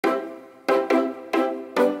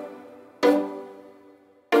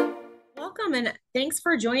welcome and thanks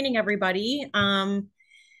for joining everybody.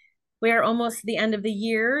 We are almost at the end of the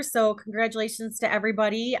year, so congratulations to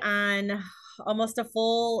everybody on almost a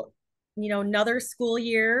full, another school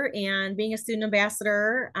year and being a student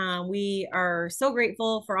ambassador. We are so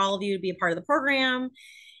grateful for all of you to be a part of the program,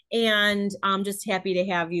 and I'm just happy to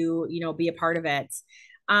have you, be a part of it.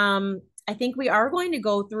 I think we are going to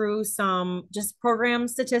go through some just program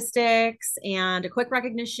statistics and a quick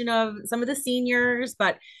recognition of some of the seniors,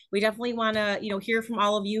 but we definitely want to, hear from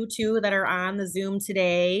all of you too that are on the Zoom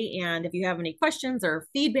today. And if you have any questions or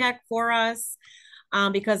feedback for us,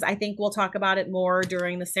 because I think we'll talk about it more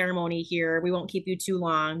during the ceremony here. We won't keep you too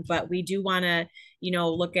long, but we do want to,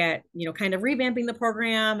 look at, kind of revamping the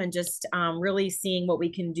program and just really seeing what we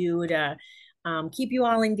can do to keep you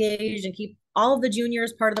all engaged and keep all of the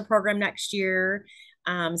juniors part of the program next year.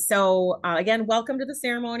 Again, welcome to the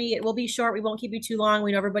ceremony. It will be short. We won't keep you too long.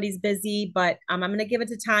 We know everybody's busy, but I'm going to give it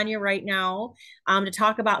to Tanya right now to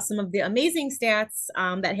talk about some of the amazing stats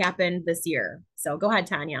that happened this year. So go ahead,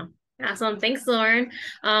 Tanya. Awesome. Thanks, Lauren.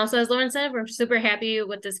 So as Lauren said, we're super happy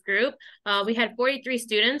with this group. We had 43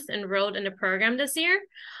 students enrolled in the program this year.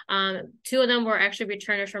 Two of them were actually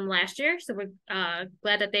returners from last year, so we're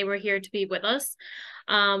glad that they were here to be with us.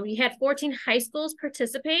 We had 14 high schools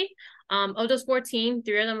participate. Of those 14,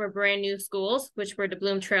 3 of them were brand new schools, which were the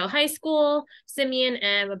Bloom Trail High School, Simeon,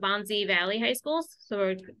 and Waubonsie Valley High Schools. So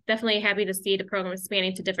we're definitely happy to see the program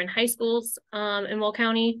expanding to different high schools in Will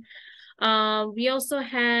County. We also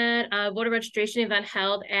had a voter registration event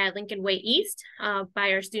held at Lincoln Way East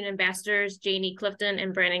by our student ambassadors, Janie Clifton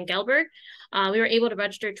and Brandon Gelberg. We were able to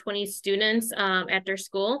register 20 students at their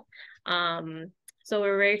school. So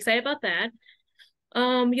we're very excited about that.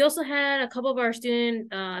 We also had a couple of our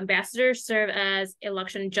student ambassadors serve as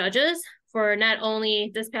election judges for not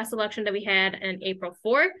only this past election that we had on April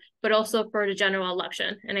 4th, but also for the general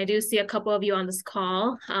election. And I do see a couple of you on this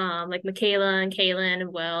call, like Michaela and Kaylin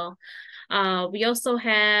and Will. We also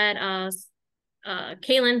had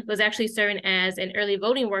Kaylin was actually serving as an early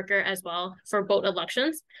voting worker as well for both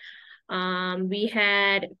elections. We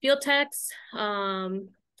had field techs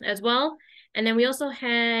as well. And then we also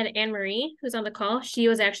had Anne Marie, who's on the call. She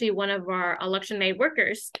was actually one of our election night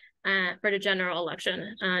workers for the general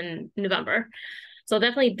election in November. So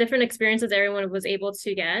definitely different experiences everyone was able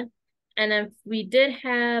to get. And then we did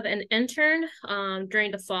have an intern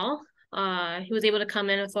during the fall. He was able to come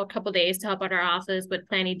in for a couple of days to help out our office with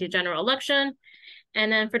planning the general election.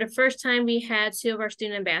 And then for the first time, we had 2 of our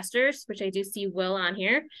student ambassadors, which I do see Will on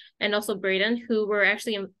here, and also Braden, who were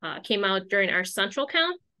actually came out during our central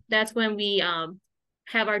count. That's when we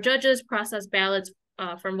have our judges process ballots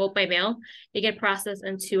from vote by mail. They get processed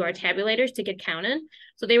into our tabulators to get counted.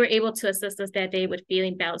 So they were able to assist us that day with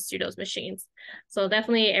feeding ballots through those machines. So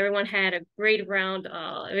definitely everyone had a great round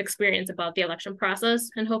of experience about the election process,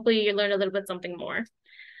 and hopefully you learned a little bit something more.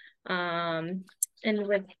 And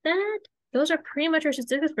with that, those are pretty much our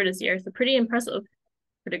statistics for this year. So pretty impressive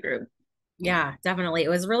for the group. Yeah, definitely. It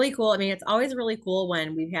was really cool. I mean, it's always really cool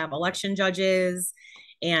when we have election judges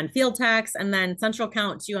and field techs and then central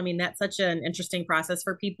count too. I mean, that's such an interesting process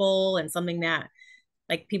for people and something that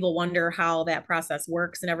like people wonder how that process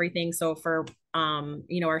works and everything. So for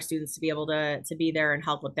our students to be able to be there and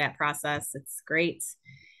help with that process, it's great.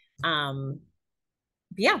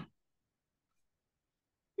 Yeah.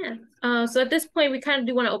 Yeah. So at this point, we kind of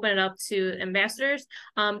do want to open it up to ambassadors.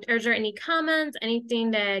 Is there any comments,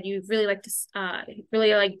 anything that you really like to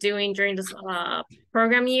really like doing during this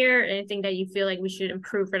program year? Anything that you feel like we should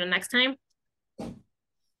improve for the next time?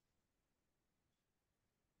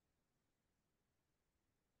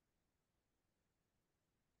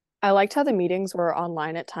 I liked how the meetings were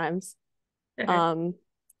online at times. Okay.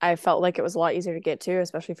 I felt like it was a lot easier to get to,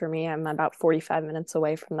 especially for me. I'm about 45 minutes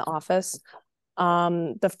away from the office.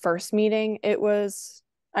 The first meeting, I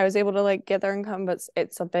was able to like get there and come, but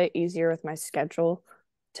it's a bit easier with my schedule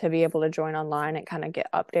to be able to join online and kind of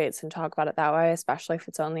get updates and talk about it that way, especially if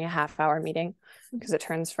it's only a half-hour meeting, because it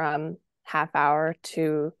turns from half hour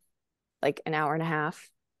to like an hour and a half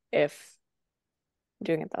if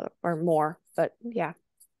doing it that or more. But yeah.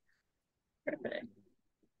 Perfect.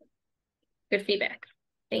 Good feedback.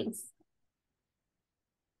 Thanks.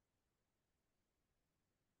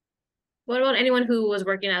 What about anyone who was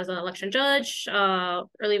working as an election judge,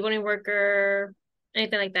 early voting worker,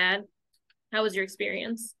 anything like that? How was your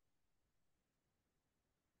experience?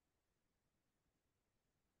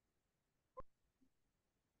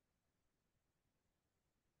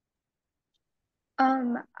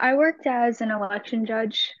 I worked as an election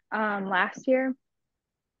judge last year,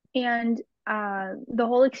 and the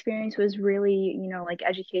whole experience was really, like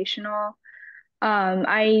educational.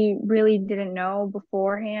 I really didn't know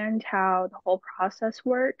beforehand how the whole process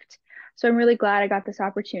worked. So I'm really glad I got this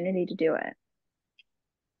opportunity to do it.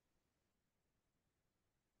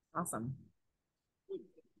 Awesome.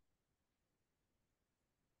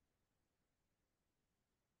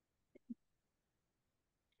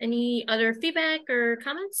 Any other feedback or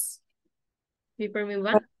comments before we move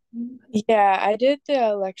on? Yeah, I did the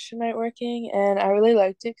election night working and I really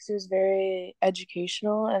liked it because it was very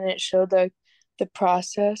educational and it showed like the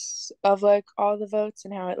process of like all the votes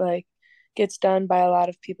and how it like gets done by a lot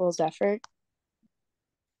of people's effort.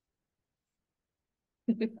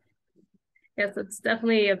 Yes, it's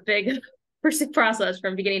definitely a big process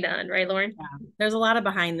from beginning to end, right, Lauren? Yeah. There's a lot of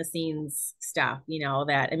behind the scenes stuff,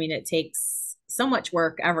 that, I mean, it takes so much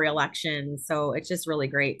work every election. So it's just really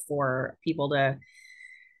great for people to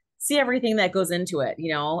see everything that goes into it,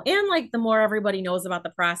 and like the more everybody knows about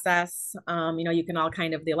the process, you can all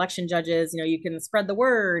kind of the election judges, you can spread the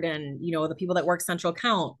word and, the people that work central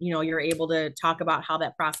count, you're able to talk about how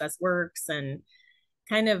that process works and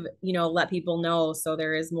kind of, let people know. So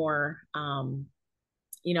there is more,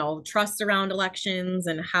 trust around elections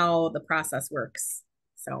and how the process works.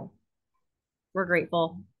 So we're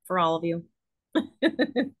grateful for all of you.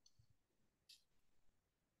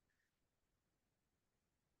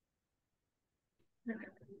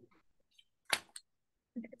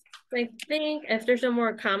 I think if there's no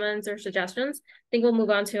more comments or suggestions, I think we'll move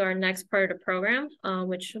on to our next part of the program,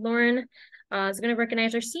 which Lauren is going to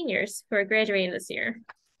recognize our seniors who are graduating this year.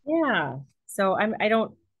 Yeah. So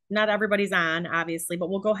not everybody's on, obviously, but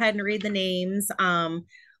we'll go ahead and read the names.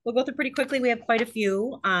 We'll go through pretty quickly. We have quite a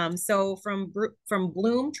few. So from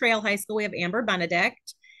Bloom Trail High School, we have Amber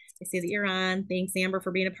Benedict. I see that you're on. Thanks, Amber,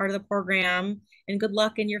 for being a part of the program, and good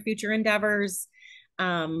luck in your future endeavors.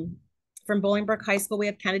 From Bolingbrook High School, we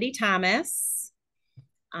have Kennedy Thomas.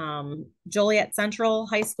 Joliet Central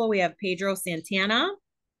High School, we have Pedro Santana.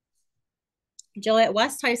 Joliet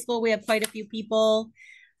West High School, we have quite a few people.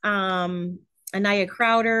 Anaya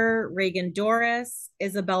Crowder, Reagan Doris,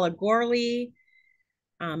 Isabella Gorley,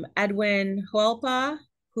 Edwin Huelpa,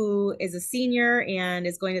 who is a senior and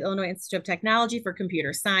is going to the Illinois Institute of Technology for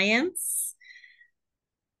Computer Science.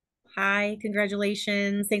 Hi,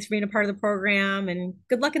 congratulations. Thanks for being a part of the program and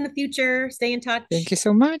good luck in the future. Stay in touch. Thank you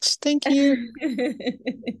so much. Thank you.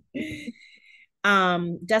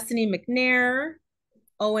 Destiny McNair,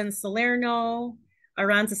 Owen Salerno,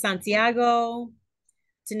 Aranza Santiago,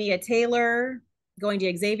 Tania Taylor, going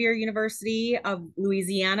to Xavier University of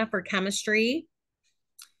Louisiana for chemistry.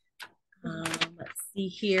 Let's see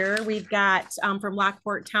here. We've got from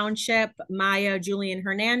Lockport Township, Maya Julian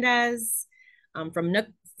Hernandez.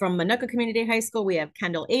 From Minooka Community High School, we have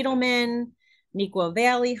Kendall Edelman. Neuqua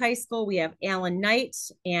Valley High School, we have Alan Knight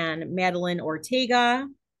and Madeline Ortega.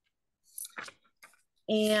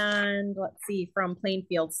 And let's see, from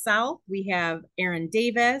Plainfield South, we have Aaron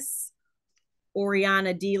Davis,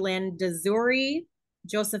 Oriana D. Landazuri,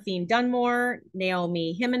 Josephine Dunmore,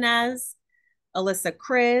 Naomi Jimenez, Alyssa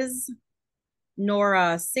Kriz,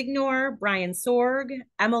 Nora Signor, Brian Sorg,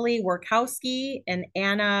 Emily Workowski, and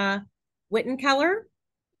Anna Wittenkeller.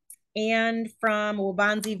 And from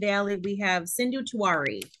Wabanzi Valley, we have Sindhu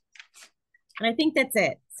Tiwari. And I think that's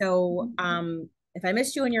it. So if I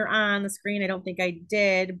missed you and you're on the screen, I don't think I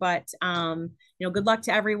did, but good luck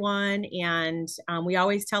to everyone. And we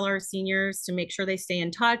always tell our seniors to make sure they stay in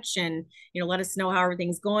touch and, let us know how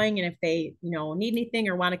everything's going. And if they, need anything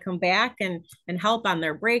or want to come back and help on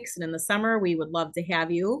their breaks and in the summer, we would love to have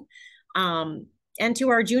you. And to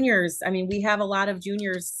our juniors, I mean, we have a lot of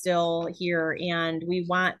juniors still here and we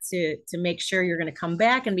want to make sure you're going to come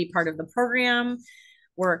back and be part of the program.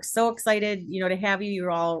 We're so excited, to have you.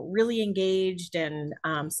 You're all really engaged. And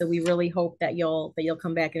so we really hope that you'll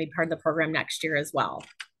come back and be part of the program next year as well.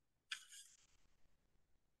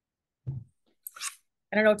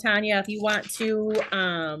 I don't know, Tanya, if you want to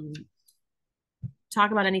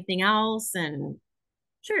talk about anything else. And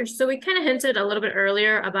sure. So we kind of hinted a little bit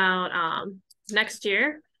earlier about next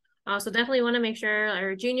year. So definitely want to make sure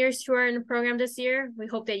our juniors who are in the program this year, we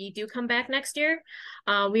hope that you do come back next year.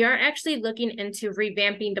 We are actually looking into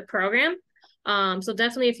revamping the program. So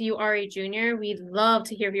definitely if you are a junior, we'd love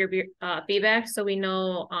to hear your feedback so we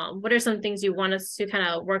know what are some things you want us to kind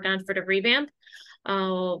of work on for the revamp.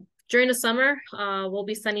 During the summer, we'll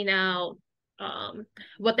be sending out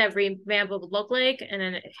what that revamp will look like and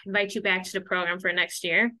then invite you back to the program for next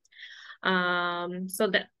year. So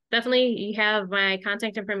that definitely you have my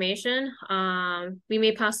contact information. We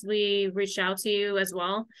may possibly reach out to you as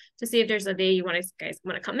well to see if there's a day you guys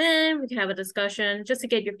want to come in. We can have a discussion just to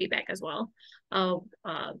get your feedback as well of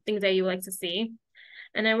things that you like to see.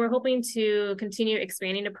 And then we're hoping to continue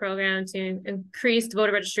expanding the program to increase the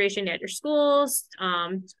voter registration at your schools,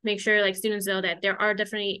 make sure like students know that there are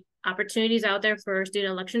definitely opportunities out there for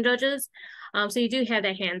student election judges. So you do have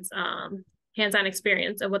that hands-on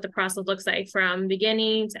experience of what the process looks like from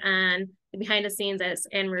beginning to end, behind the scenes, as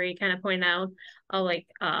Anne Marie kind of pointed out,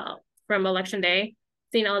 from election day,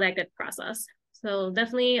 seeing all that good process. So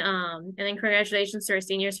definitely, and then congratulations to our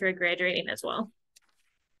seniors who are graduating as well.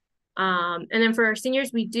 And then for our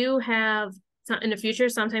seniors, we do have, in the future,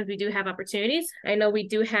 sometimes we do have opportunities. I know we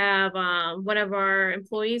do have one of our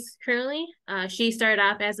employees currently. She started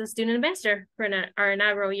off as a student ambassador for our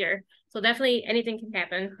inaugural year. So definitely anything can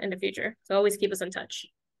happen in the future. So always keep us in touch.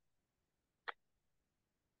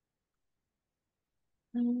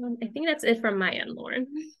 I think that's it from my end, Lauren.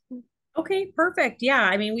 Okay, perfect. Yeah,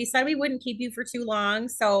 I mean, we said we wouldn't keep you for too long.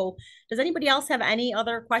 So does anybody else have any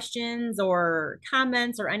other questions or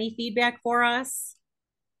comments or any feedback for us?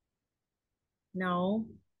 No.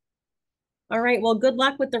 All right. Well, good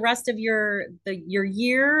luck with the rest of your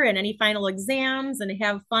year and any final exams, and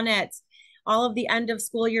have fun at all of the end of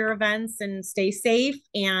school year events, and stay safe.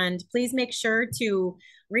 And please make sure to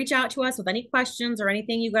reach out to us with any questions or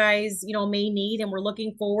anything you guys, may need. And we're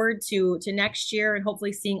looking forward to next year and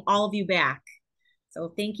hopefully seeing all of you back.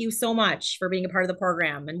 So thank you so much for being a part of the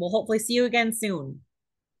program, and we'll hopefully see you again soon.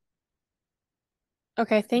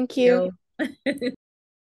 Okay, thank you.